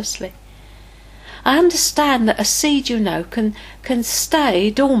jealously. I understand that a seed, can stay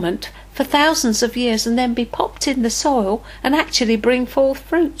dormant for thousands of years and then be popped in the soil and actually bring forth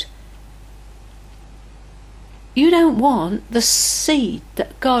fruit. You don't want the seed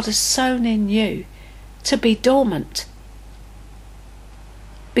that God has sown in you to be dormant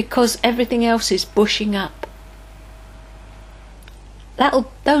because everything else is bushing up.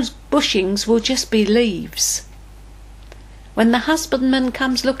 Those bushings will just be leaves. When the husbandman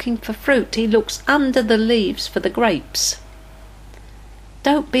comes looking for fruit, he looks under the leaves for the grapes.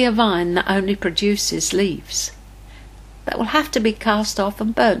 Don't be a vine that only produces leaves. That will have to be cast off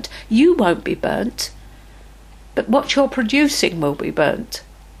and burnt. You won't be burnt, but what you're producing will be burnt,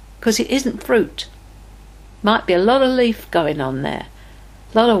 because it isn't fruit. Might be a lot of leaf going on there,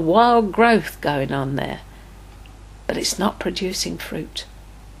 a lot of wild growth going on there, but it's not producing fruit.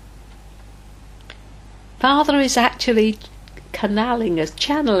 Father is actually channeling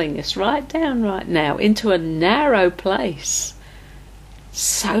us right down right now into a narrow place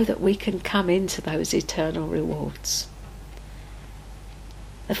so that we can come into those eternal rewards.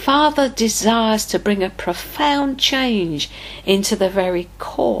 The Father desires to bring a profound change into the very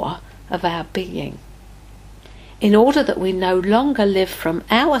core of our being, in order that we no longer live from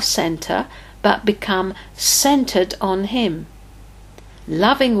our centre, but become centred on him,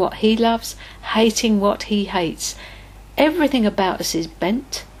 loving what he loves, hating what he hates. Everything about us is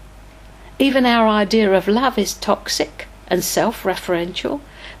bent. Even our idea of love is toxic and self-referential,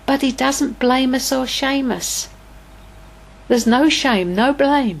 but he doesn't blame us or shame us. There's no shame, no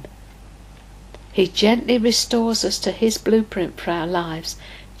blame. He gently restores us to his blueprint for our lives,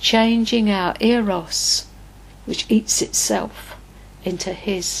 changing our eros, which eats itself, into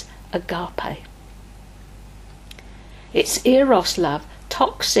his agape. It's eros love,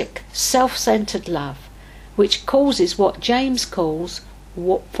 toxic, self-centred love, which causes what James calls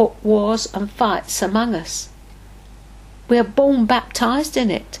wars and fights among us. We are born baptised in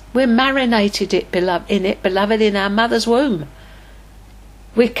it. We're marinated beloved, in our mother's womb.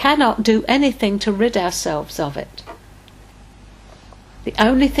 We cannot do anything to rid ourselves of it. The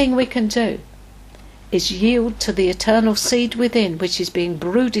only thing we can do is yield to the eternal seed within, which is being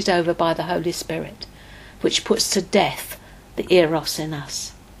brooded over by the Holy Spirit, which puts to death the eros in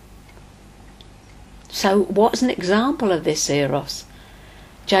us. So what's an example of this eros?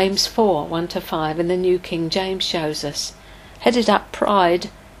 James 4:1-5 in the New King James shows us, headed up, pride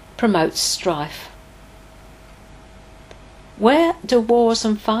promotes strife. Where do wars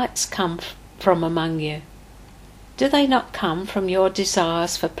and fights come from among you? Do they not come from your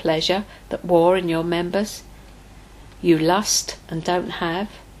desires for pleasure that war in your members? You lust and don't have.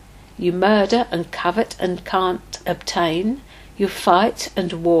 You murder and covet and can't obtain. You fight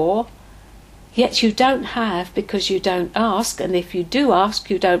and war. Yet you don't have because you don't ask, and if you do ask,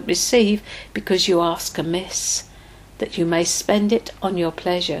 you don't receive because you ask amiss, that you may spend it on your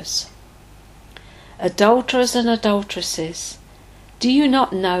pleasures. Adulterers and adulteresses, do you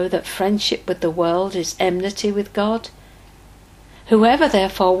not know that friendship with the world is enmity with God? Whoever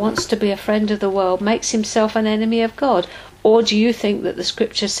therefore wants to be a friend of the world makes himself an enemy of God. Or do you think that the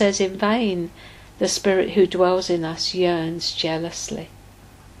Scripture says in vain, the Spirit who dwells in us yearns jealously?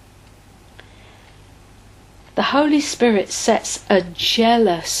 The Holy Spirit sets a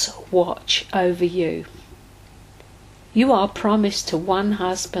jealous watch over you. You are promised to one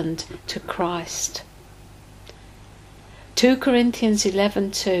husband, to Christ. 2 Corinthians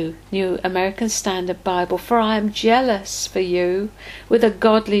 11:2, New American Standard Bible, for I am jealous for you with a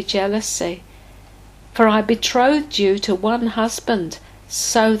godly jealousy. For I betrothed you to one husband,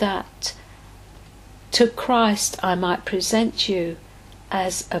 so that to Christ I might present you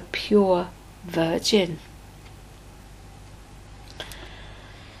as a pure virgin.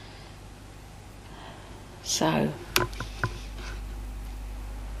 So,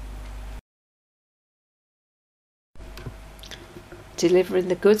 delivering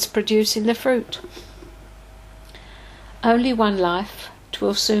the goods, producing the fruit. Only one life,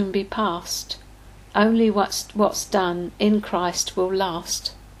 'twill soon be past. Only what's done in Christ will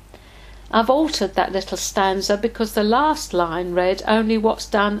last. I've altered that little stanza because the last line read, only what's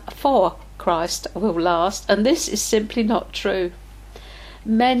done for Christ will last, and this is simply not true.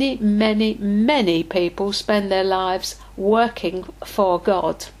 Many, many, many people spend their lives working for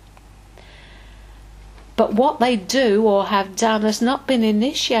God. But what they do or have done has not been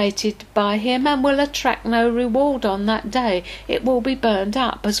initiated by Him and will attract no reward on that day. It will be burned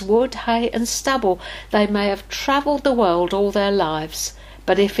up as wood, hay and stubble. They may have travelled the world all their lives,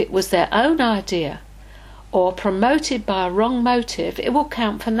 but if it was their own idea or promoted by a wrong motive, it will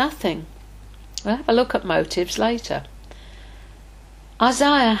count for nothing. We'll have a look at motives later.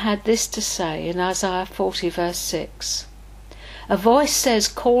 Isaiah had this to say in Isaiah 40 verse 6. A voice says,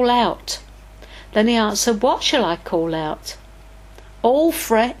 call out. Then he answered, what shall I call out? All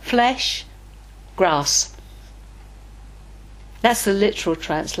flesh, grass. That's the literal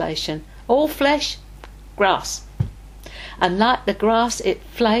translation. All flesh, grass. And like the grass it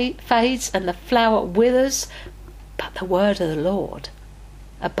fades and the flower withers, but the word of the Lord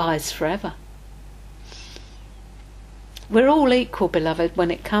abides forever. We're all equal, beloved, when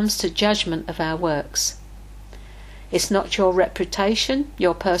it comes to judgment of our works. It's not your reputation,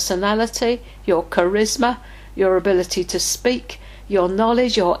 your personality, your charisma, your ability to speak, your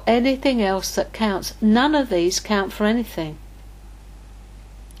knowledge or anything else that counts. None of these count for anything.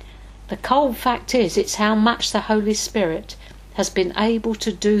 The cold fact is, it's how much the Holy Spirit has been able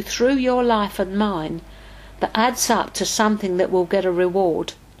to do through your life and mine that adds up to something that will get a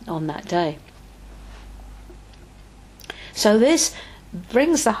reward on that day. So this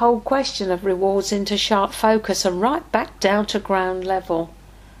brings the whole question of rewards into sharp focus and right back down to ground level.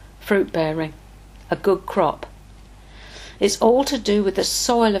 Fruit bearing, a good crop. It's all to do with the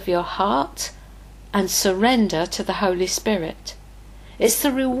soil of your heart and surrender to the Holy Spirit. It's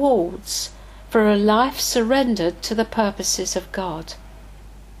the rewards for a life surrendered to the purposes of God.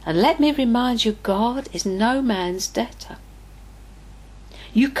 And let me remind you, God is no man's debtor.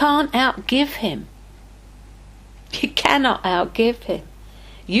 You can't outgive Him. You cannot outgive Him.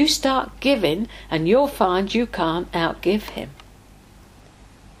 You start giving and you'll find you can't outgive Him.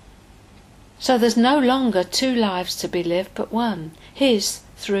 So there's no longer two lives to be lived but one, His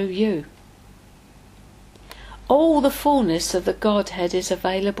through you. All the fullness of the Godhead is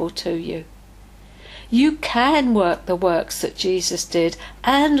available to you. You can work the works that Jesus did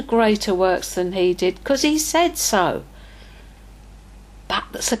and greater works than He did because He said so. But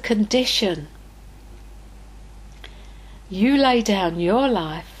that's a condition. You lay down your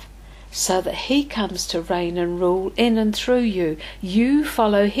life so that He comes to reign and rule in and through you. You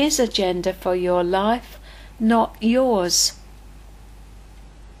follow His agenda for your life, not yours.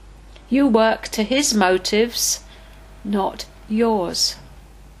 You work to His motives, not yours.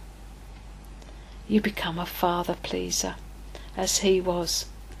 You become a father pleaser, as He was.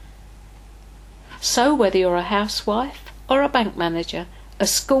 So whether you're a housewife or a bank manager, a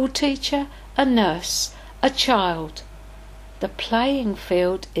school teacher, a nurse, a child, the playing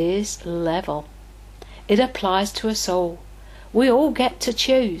field is level. It applies to us all. We all get to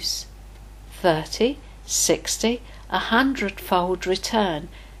choose 30, 60, 100-fold return.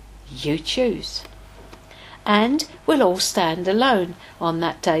 You choose. And we'll all stand alone on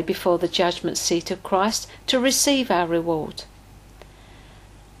that day before the judgment seat of Christ to receive our reward.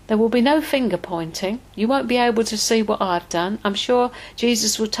 There will be no finger pointing. You won't be able to see what I've done. I'm sure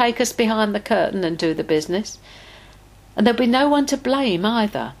Jesus will take us behind the curtain and do the business. And there'll be no one to blame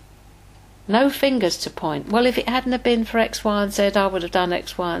either. No fingers to point. Well, if it hadn't have been for X, Y and Z, I would have done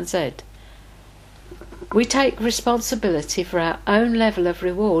X, Y and Z. We take responsibility for our own level of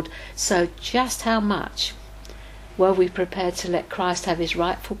reward. So just how much were we prepared to let Christ have his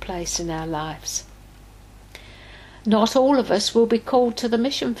rightful place in our lives? Not all of us will be called to the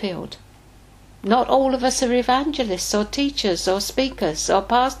mission field. Not all of us are evangelists or teachers or speakers or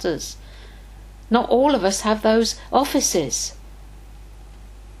pastors. Not all of us have those offices.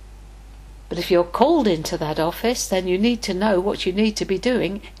 But if you're called into that office, then you need to know what you need to be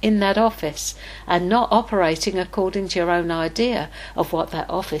doing in that office and not operating according to your own idea of what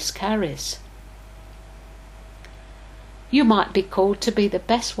that office carries. You might be called to be the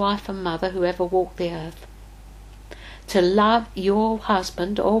best wife and mother who ever walked the earth. To love your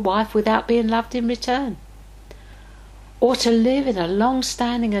husband or wife without being loved in return. Or to live in a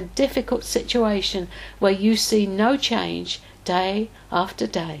long-standing and difficult situation where you see no change day after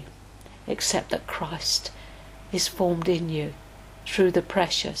day, except that Christ is formed in you through the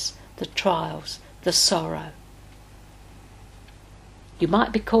pressures, the trials, the sorrow. You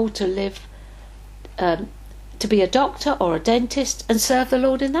might be called to live, to be a doctor or a dentist and serve the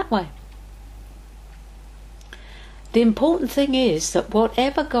Lord in that way. The important thing is that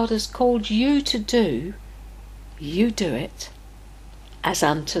whatever God has called you to do, you do it as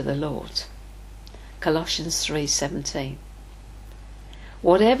unto the Lord. Colossians 3:17.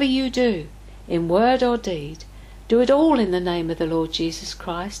 Whatever you do, in word or deed, do it all in the name of the Lord Jesus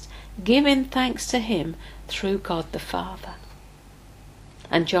Christ, giving thanks to him through God the Father.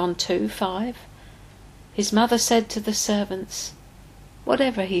 And John 2:5, his mother said to the servants,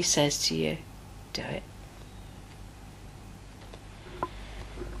 whatever he says to you, do it.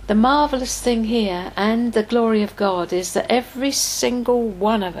 The marvellous thing here, and the glory of God, is that every single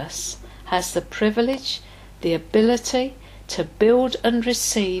one of us has the privilege, the ability to build and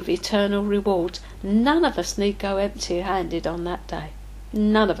receive eternal rewards. None of us need go empty-handed on that day.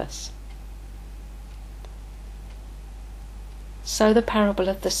 None of us. So the parable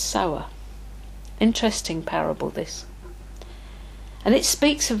of the sower. Interesting parable, this. And it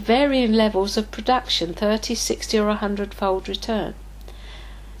speaks of varying levels of production, 30, 60 or 100-fold return.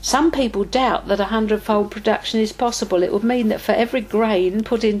 Some people doubt that 100-fold production is possible. It would mean that for every grain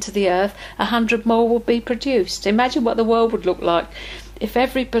put into the earth, 100 more would be produced. Imagine what the world would look like if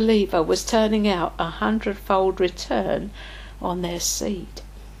every believer was turning out 100-fold return on their seed.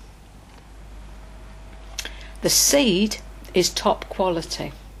 The seed is top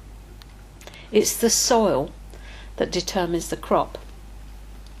quality. It's the soil that determines the crop.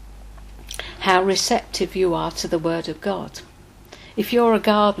 How receptive you are to the Word of God. If you're a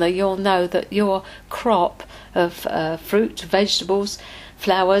gardener, you'll know that your crop of fruit, vegetables,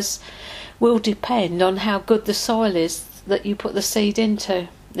 flowers will depend on how good the soil is that you put the seed into.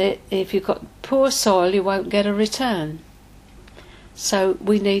 If you've got poor soil, you won't get a return. So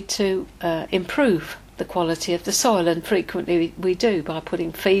we need to improve the quality of the soil, and frequently we do by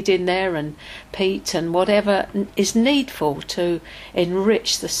putting feed in there and peat and whatever is needful to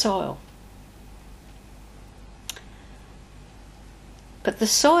enrich the soil. But the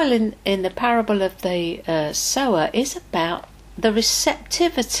soil in the parable of the sower is about the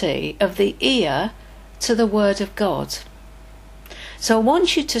receptivity of the ear to the Word of God. So I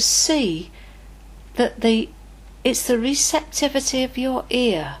want you to see that it's the receptivity of your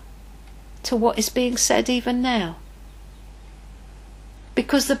ear to what is being said even now.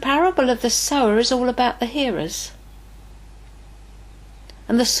 Because the parable of the sower is all about the hearers.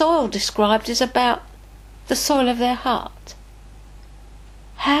 And the soil described is about the soil of their heart.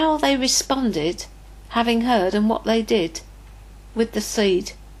 How they responded having heard and what they did with the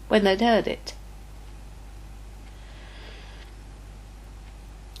seed when they'd heard it.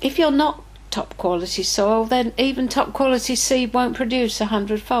 If you're not top quality soil, then even top quality seed won't produce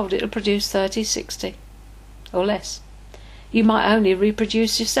 100-fold. It'll produce 30, 60 or less. You might only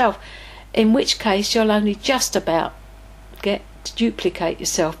reproduce yourself, in which case you'll only just about get to duplicate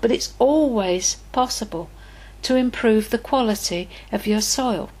yourself. But it's always possible to improve the quality of your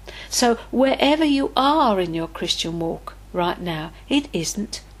soil. So wherever you are in your Christian walk right now, it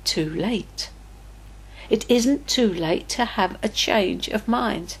isn't too late. It isn't too late to have a change of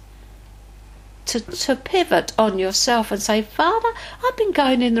mind. To pivot on yourself and say, Father, I've been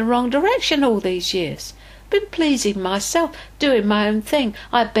going in the wrong direction all these years. I've been pleasing myself, doing my own thing.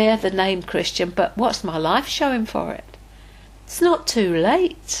 I bear the name Christian, but what's my life showing for it? It's not too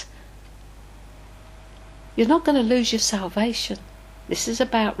late. You're not going to lose your salvation. This is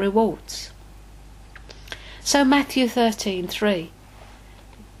about rewards. So Matthew 13:3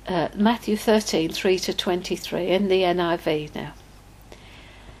 to 23 in the NIV now.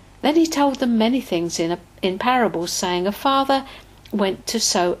 Then he told them many things in parables, saying, a farmer went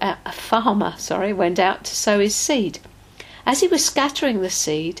out to sow his seed. As he was scattering the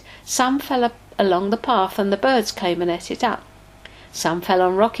seed, some fell along the path, and the birds came and ate it up. Some fell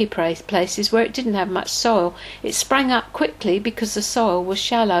on rocky places where it didn't have much soil. It sprang up quickly because the soil was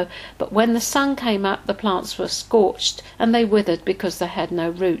shallow, but when the sun came up, the plants were scorched, and they withered because they had no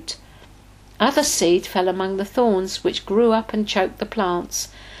root. Other seed fell among the thorns, which grew up and choked the plants.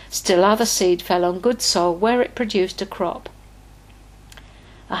 Still other seed fell on good soil, where it produced a crop,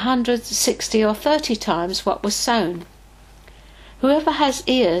 160 or 30 times what was sown. Whoever has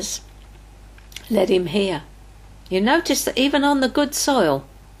ears, let him hear. You notice that even on the good soil,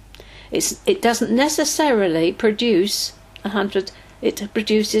 it doesn't necessarily produce 100. It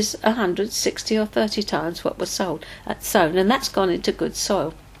produces 160 or 30 times what was sown, and that's gone into good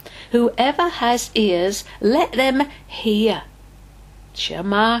soil. Whoever has ears, let them hear.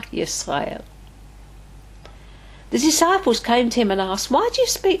 Shema Yisrael. The disciples came to him and asked, why do you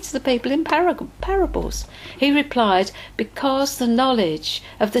speak to the people in parables? He replied, because the knowledge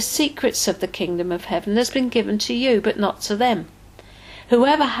of the secrets of the kingdom of heaven has been given to you, but not to them.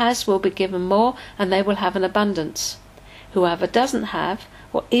 Whoever has will be given more, and they will have an abundance. Whoever doesn't have,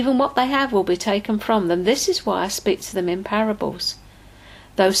 or even what they have will be taken from them. This is why I speak to them in parables.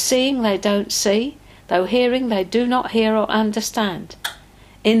 Though seeing they don't see, though hearing they do not hear or understand.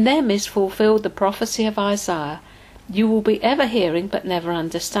 In them is fulfilled the prophecy of Isaiah. You will be ever hearing but never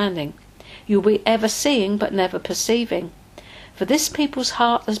understanding. You will be ever seeing but never perceiving. For this people's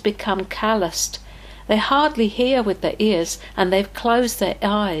heart has become calloused. They hardly hear with their ears, and they've closed their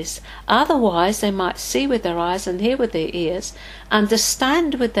eyes. Otherwise they might see with their eyes and hear with their ears,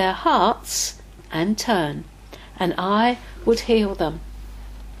 understand with their hearts, and turn, and I would heal them.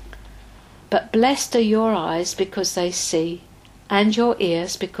 But blessed are your eyes because they see, and your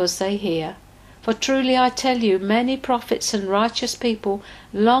ears because they hear. For truly I tell you, many prophets and righteous people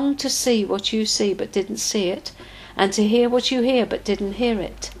longed to see what you see but didn't see it, and to hear what you hear but didn't hear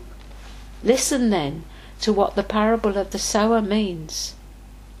it. Listen then to what the parable of the sower means.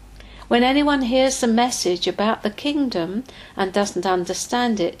 When anyone hears the message about the kingdom and doesn't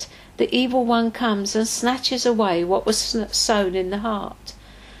understand it, the evil one comes and snatches away what was sown in the heart.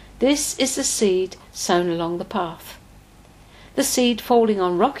 This is the seed sown along the path. The seed falling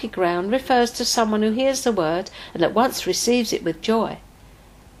on rocky ground refers to someone who hears the word and at once receives it with joy.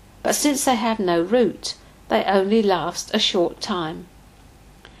 But since they have no root, they only last a short time.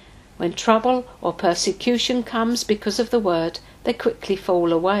 When trouble or persecution comes because of the word, they quickly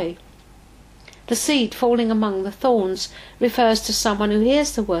fall away. The seed falling among the thorns refers to someone who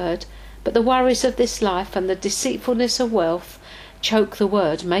hears the word, but the worries of this life and the deceitfulness of wealth choke the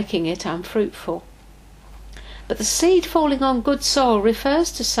word, making it unfruitful. But the seed falling on good soil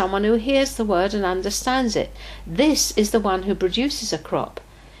refers to someone who hears the word and understands it. This is the one who produces a crop,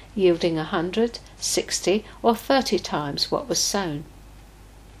 yielding 100, 60 or 30 times what was sown.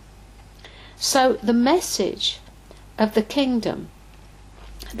 So the message of the kingdom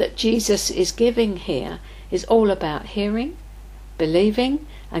that Jesus is giving here is all about hearing, believing,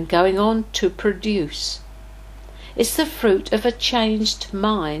 and going on to produce. It's the fruit of a changed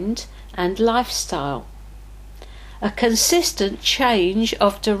mind and lifestyle, a consistent change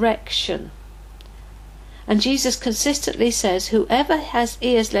of direction. And Jesus consistently says, whoever has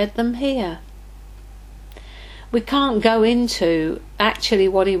ears, let them hear. We can't go into actually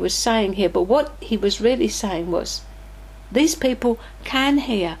what he was saying here, but what he was really saying was, these people can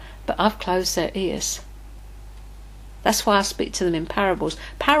hear, but I've closed their ears. That's why I speak to them in parables.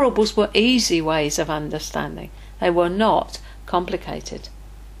 Parables were easy ways of understanding. They were not complicated,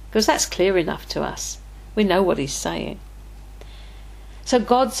 because that's clear enough to us. We know what he's saying. So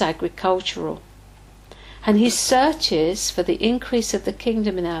God's agricultural, and he searches for the increase of the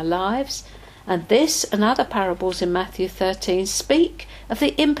kingdom in our lives, and this and other parables in Matthew 13 speak of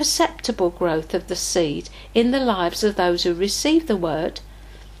the imperceptible growth of the seed in the lives of those who receive the word,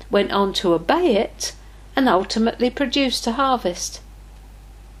 went on to obey it, and ultimately produced a harvest.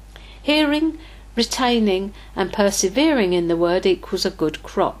 Hearing, retaining and persevering in the word equals a good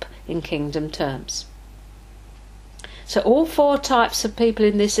crop in kingdom terms. So all four types of people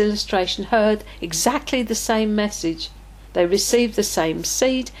in this illustration heard exactly the same message. They received the same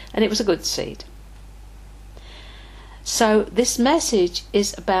seed, and it was a good seed. So this message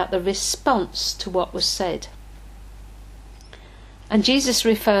is about the response to what was said. And Jesus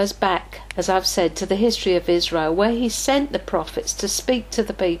refers back, as I've said, to the history of Israel, where he sent the prophets to speak to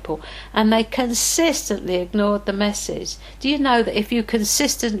the people, and they consistently ignored the message. Do you know that if you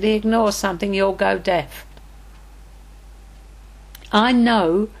consistently ignore something, you'll go deaf? I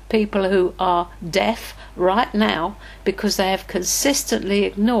know people who are deaf right now because they have consistently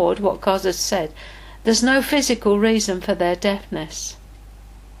ignored what God has said. There's no physical reason for their deafness,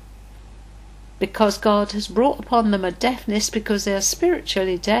 because God has brought upon them a deafness because they are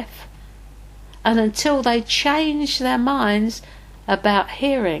spiritually deaf, and until they change their minds about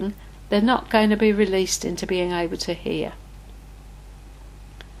hearing, they're not going to be released into being able to hear.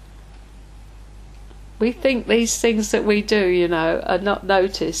 We think these things that we do, are not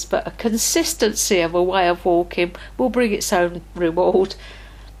noticed, but a consistency of a way of walking will bring its own reward,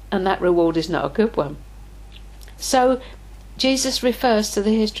 and that reward is not a good one. So Jesus refers to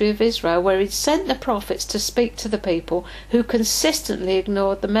the history of Israel, where he sent the prophets to speak to the people who consistently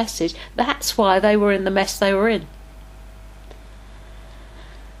ignored the message. That's why they were in the mess they were in.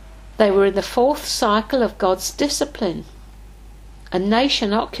 They were in the fourth cycle of God's discipline. A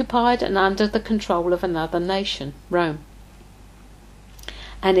nation occupied and under the control of another nation, Rome.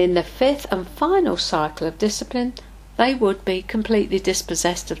 And in the fifth and final cycle of discipline, they would be completely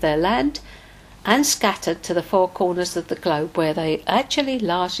dispossessed of their land and scattered to the four corners of the globe, where they actually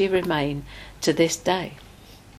largely remain to this day.